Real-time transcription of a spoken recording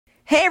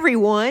Hey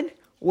everyone,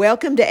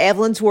 welcome to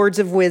Evelyn's Words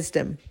of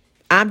Wisdom.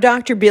 I'm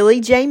Dr.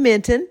 Billy J.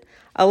 Minton,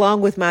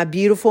 along with my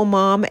beautiful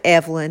mom,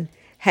 Evelyn.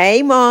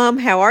 Hey Mom,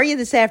 how are you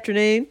this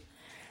afternoon?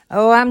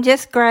 Oh, I'm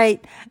just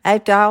great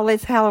after all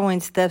this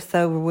Halloween stuff's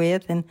over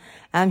with, and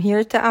I'm here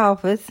at the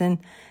office and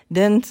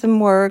doing some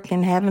work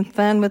and having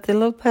fun with the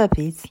little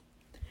puppies.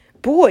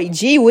 Boy,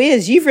 gee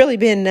whiz, you've really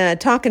been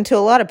talking to a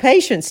lot of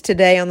patients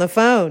today on the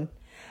phone.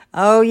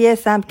 Oh,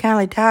 yes, I'm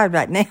kind of tired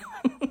right now.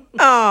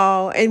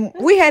 Oh, and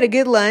we had a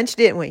good lunch,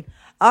 didn't we?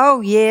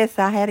 Oh, yes,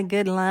 I had a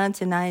good lunch,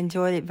 and I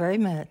enjoyed it very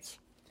much.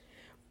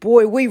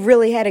 Boy, we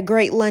really had a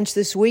great lunch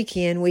this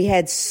weekend. We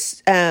had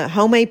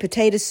homemade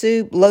potato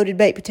soup, loaded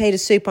baked potato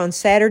soup on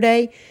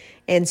Saturday,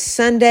 and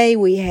Sunday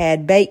we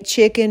had baked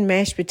chicken,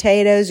 mashed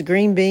potatoes,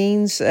 green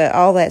beans,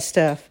 all that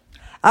stuff.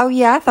 Oh,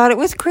 yeah, I thought it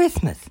was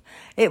Christmas.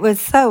 It was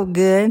so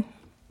good.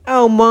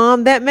 Oh,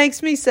 Mom, that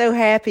makes me so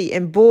happy.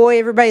 And boy,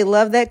 everybody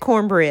loved that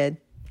cornbread.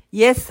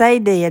 Yes, they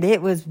did.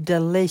 It was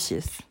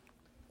delicious.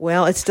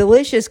 Well, it's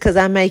delicious because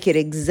I make it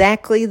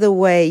exactly the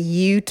way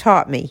you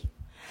taught me.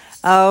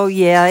 Oh,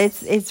 yeah,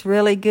 it's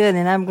really good,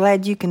 and I'm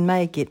glad you can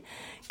make it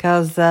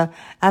because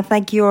I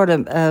think you ought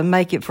to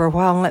make it for a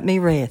while and let me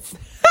rest.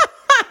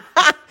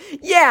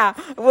 Yeah,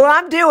 well,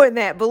 I'm doing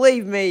that,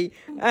 believe me.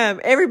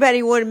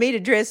 Everybody wanted me to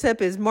dress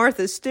up as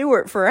Martha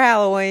Stewart for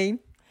Halloween.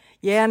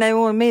 Yeah, and they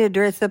wanted me to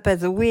dress up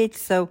as a witch,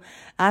 so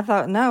I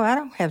thought, no, I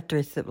don't have to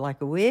dress up like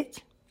a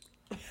witch.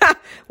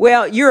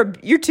 Well,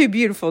 you're too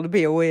beautiful to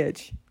be a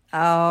witch.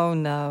 Oh,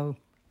 no.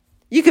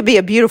 You could be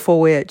a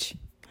beautiful witch.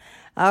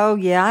 Oh,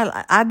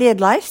 yeah, I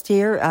did last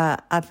year.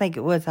 I think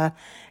it was I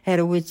had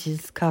a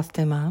witch's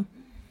costume on.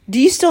 Do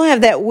you still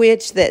have that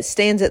witch that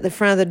stands at the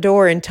front of the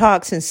door and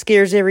talks and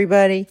scares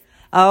everybody?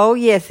 Oh,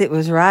 yes, it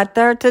was right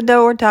there at the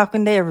door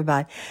talking to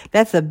everybody.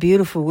 That's a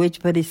beautiful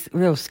witch, but it's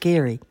real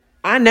scary.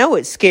 I know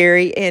it's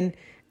scary, and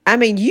I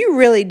mean, you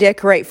really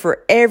decorate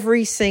for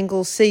every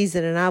single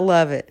season, and I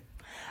love it.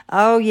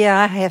 Oh, yeah,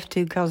 I have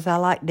to because I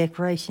like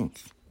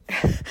decorations.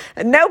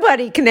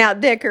 Nobody can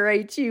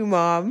out-decorate you,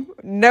 Mom.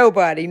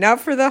 Nobody.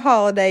 Not for the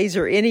holidays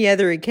or any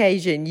other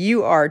occasion.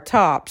 You are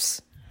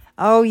tops.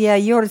 Oh, yeah,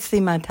 you ought to see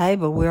my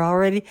table. We're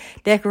already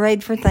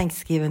decorated for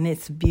Thanksgiving.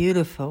 It's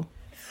beautiful.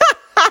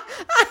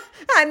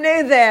 I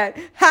knew that.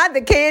 Hide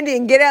the candy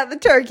and get out the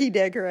turkey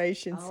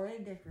decorations. Already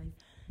decorated.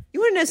 You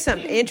want to know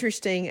something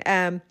interesting?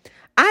 I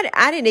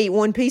didn't eat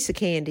one piece of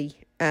candy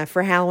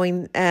for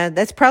Halloween.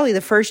 That's probably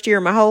the first year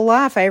of my whole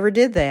life I ever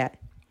did that.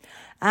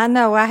 I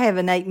know. I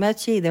haven't ate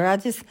much either. I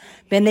just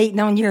been eating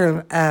on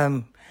your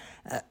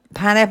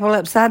pineapple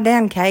upside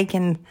down cake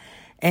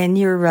and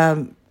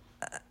your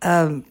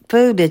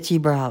food that you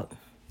brought.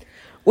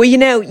 Well, you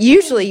know,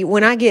 usually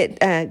when I get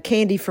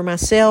candy for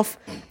myself,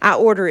 I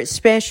order it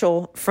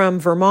special from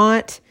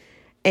Vermont.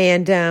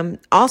 And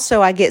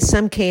also I get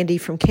some candy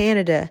from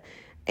Canada.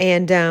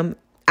 And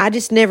I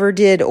just never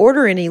did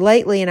order any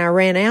lately, and I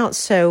ran out.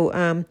 So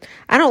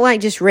I don't like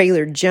just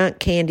regular junk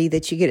candy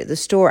that you get at the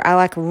store. I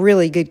like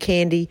really good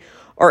candy,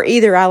 or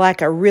either I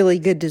like a really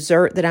good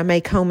dessert that I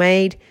make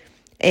homemade.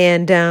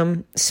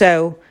 And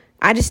so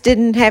I just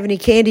didn't have any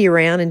candy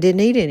around and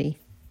didn't eat any.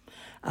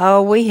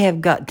 Oh, we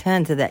have got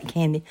tons of that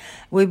candy.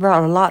 We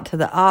brought a lot to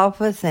the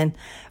office, and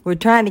we're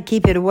trying to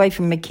keep it away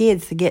from the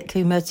kids to get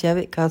too much of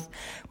it, because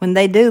when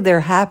they do,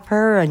 they're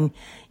hyper, and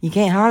you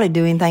can't hardly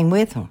do anything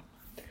with them.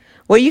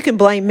 Well, you can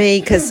blame me,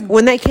 because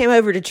when they came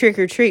over to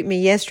trick-or-treat me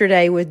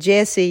yesterday with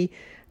Jesse,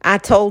 I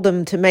told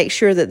them to make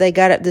sure that they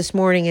got up this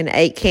morning and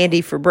ate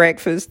candy for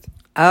breakfast.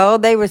 Oh,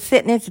 they were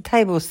sitting at the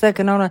table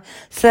sucking on a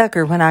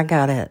sucker when I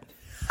got up.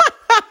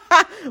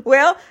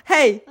 Well,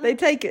 hey, they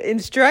take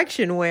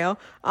instruction well.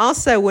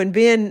 Also, when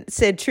Ben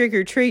said trick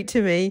or treat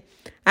to me,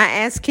 I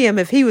asked him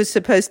if he was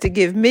supposed to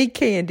give me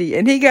candy,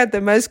 and he got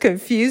the most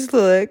confused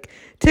look,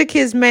 took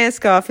his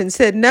mask off, and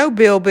said, "No,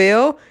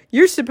 Bill,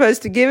 you're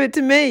supposed to give it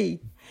to me."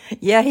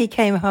 Yeah, he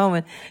came home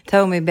and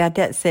told me about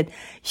that, said,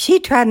 she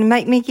tried to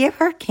make me give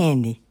her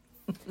candy.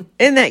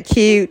 Isn't that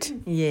cute?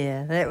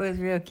 Yeah, that was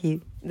real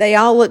cute. They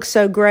all look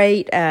so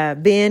great.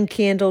 Ben,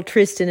 Kendall,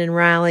 Tristan, and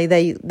Riley,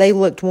 they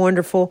looked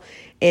wonderful.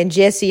 And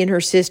Jessie and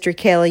her sister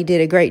Kelly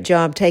did a great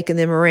job taking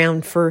them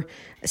around for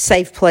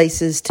safe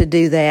places to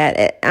do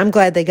that. I'm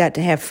glad they got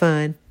to have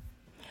fun.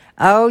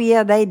 Oh,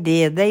 yeah, they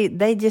did.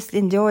 They just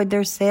enjoyed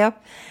themselves,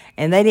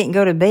 and they didn't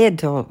go to bed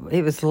till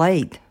it was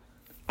late.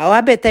 Oh,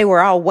 I bet they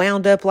were all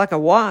wound up like a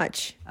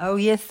watch. Oh,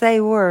 yes,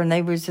 they were, and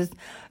they were just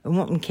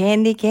wanting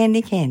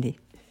candy.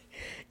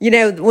 You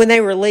know, when they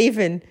were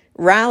leaving,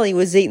 Riley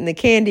was eating the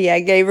candy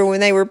I gave her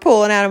when they were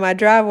pulling out of my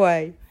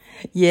driveway.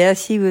 Yeah,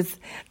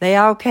 they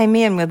all came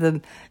in with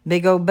a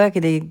big old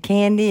bucket of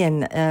candy,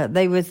 and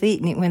they was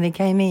eating it when they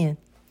came in.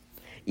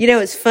 You know,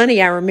 it's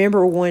funny. I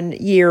remember one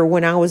year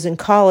when I was in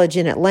college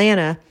in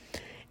Atlanta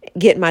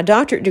getting my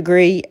doctorate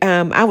degree,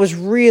 I was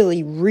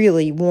really,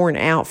 really worn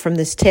out from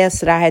this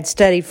test that I had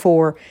studied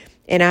for,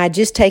 and I had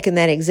just taken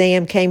that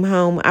exam, came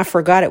home. I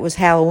forgot it was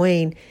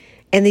Halloween,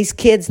 and these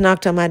kids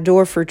knocked on my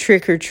door for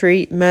trick or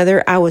treat.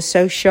 Mother, I was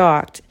so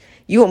shocked.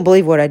 You won't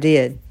believe what I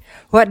did.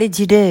 What did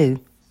you do?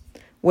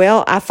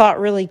 Well, I thought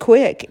really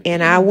quick,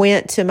 and I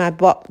went to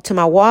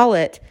my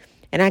wallet,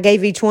 and I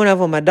gave each one of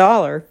them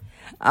 $1.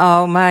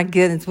 Oh, my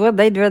goodness. Well,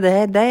 they'd rather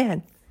had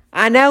that.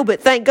 I know,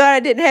 but thank God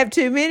I didn't have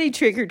too many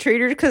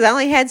trick-or-treaters because I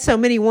only had so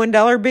many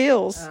 $1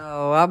 bills.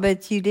 Oh, I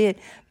bet you did.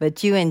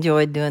 But you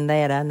enjoyed doing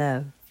that, I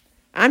know.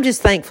 I'm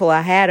just thankful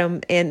I had them,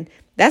 and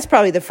that's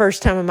probably the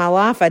first time in my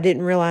life I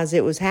didn't realize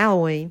it was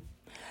Halloween.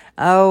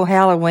 Oh,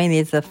 Halloween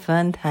is a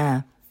fun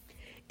time.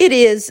 It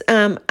is.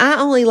 I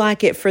only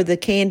like it for the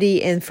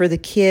candy and for the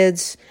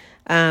kids.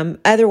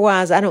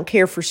 Otherwise, I don't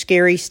care for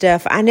scary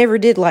stuff. I never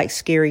did like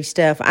scary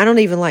stuff. I don't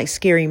even like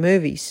scary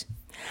movies.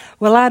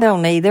 Well, I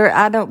don't either.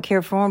 I don't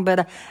care for them,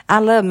 but I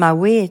love my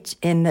witch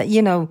and,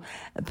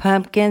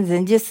 pumpkins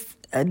and just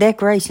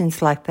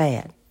decorations like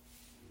that.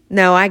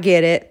 No, I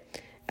get it.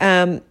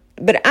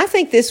 But I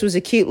think this was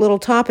a cute little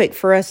topic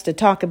for us to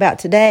talk about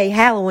today,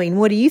 Halloween.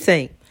 What do you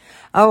think?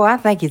 Oh, I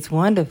think it's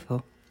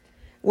wonderful.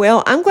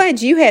 Well, I'm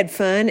glad you had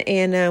fun,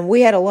 and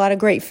we had a lot of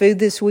great food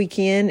this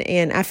weekend,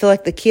 and I feel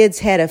like the kids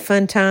had a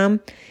fun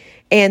time,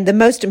 and the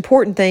most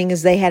important thing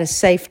is they had a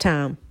safe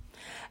time.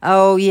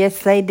 Oh,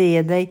 yes, they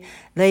did.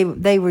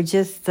 They were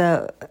just,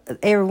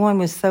 everyone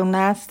was so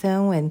nice to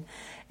them,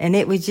 and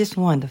it was just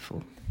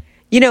wonderful.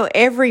 You know,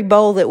 every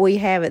bowl that we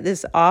have at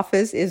this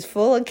office is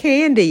full of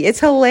candy.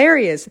 It's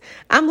hilarious.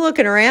 I'm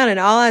looking around, and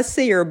all I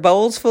see are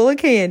bowls full of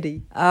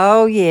candy.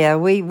 Oh, yeah,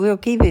 we'll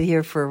keep it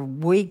here for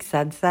weeks,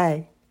 I'd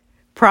say.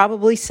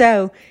 Probably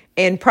so.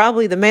 And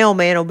probably the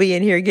mailman will be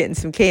in here getting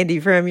some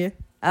candy from you.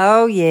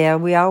 Oh, yeah.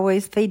 We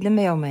always feed the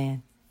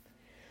mailman.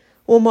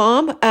 Well,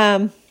 Mom,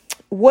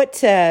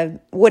 what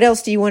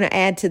else do you want to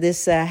add to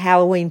this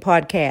Halloween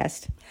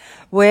podcast?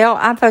 Well,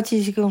 I thought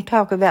you were going to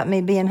talk about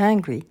me being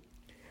hungry.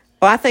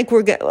 Well, I think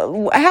we're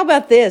going. How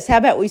about this? How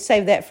about we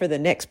save that for the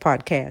next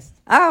podcast?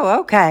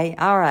 Oh, okay.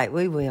 All right.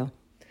 We will.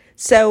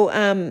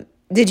 So,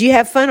 did you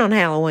have fun on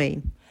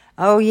Halloween?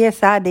 Oh,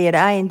 yes, I did.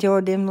 I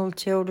enjoyed them little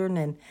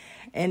children,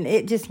 and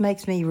it just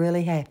makes me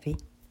really happy.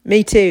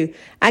 Me too.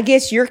 I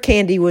guess your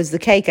candy was the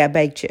cake I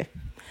baked you.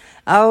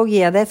 Oh,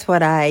 yeah, that's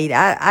what I ate.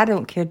 I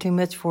don't care too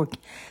much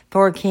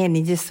for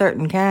candy, just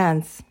certain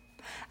kinds.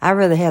 I'd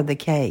rather have the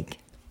cake.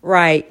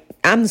 Right.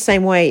 I'm the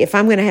same way. If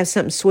I'm going to have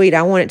something sweet,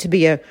 I want it to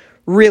be a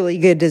really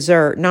good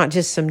dessert, not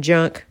just some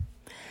junk.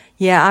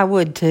 Yeah, I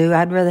would too.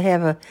 I'd rather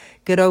have a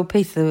good old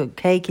piece of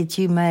cake that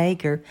you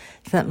make or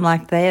something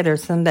like that, or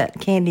some of that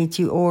candy that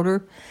you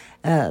order.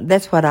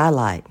 That's what I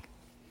like.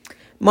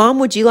 Mom,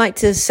 would you like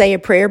to say a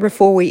prayer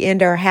before we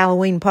end our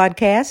Halloween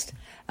podcast?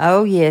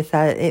 Oh, yes,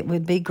 it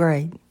would be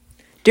great.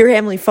 Dear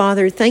Heavenly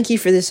Father, thank you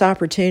for this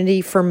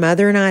opportunity for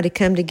Mother and I to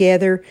come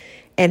together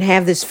and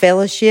have this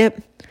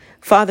fellowship.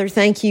 Father,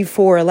 thank you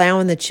for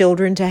allowing the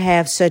children to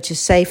have such a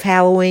safe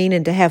Halloween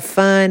and to have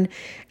fun,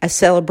 a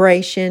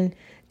celebration,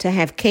 to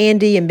have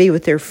candy and be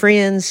with their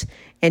friends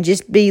and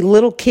just be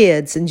little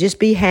kids and just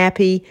be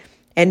happy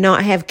and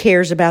not have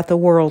cares about the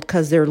world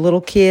because they're little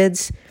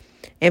kids.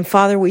 And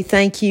Father, we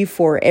thank you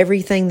for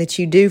everything that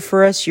you do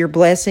for us, your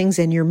blessings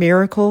and your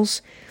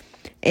miracles.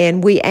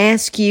 And we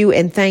ask you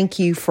and thank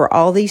you for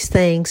all these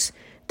things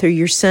through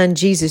your Son,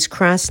 Jesus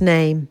Christ's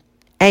name.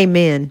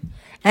 Amen.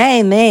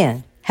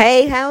 Amen.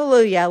 Hey,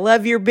 hallelujah. I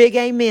love your big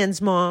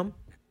amens, Mom.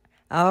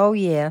 Oh,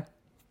 yeah.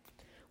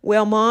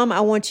 Well, Mom,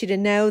 I want you to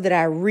know that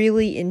I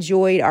really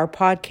enjoyed our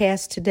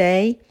podcast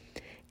today,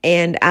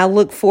 and I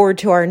look forward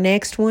to our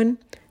next one.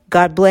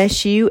 God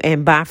bless you,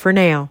 and bye for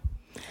now.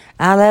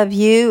 I love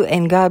you,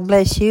 and God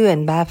bless you,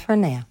 and bye for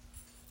now.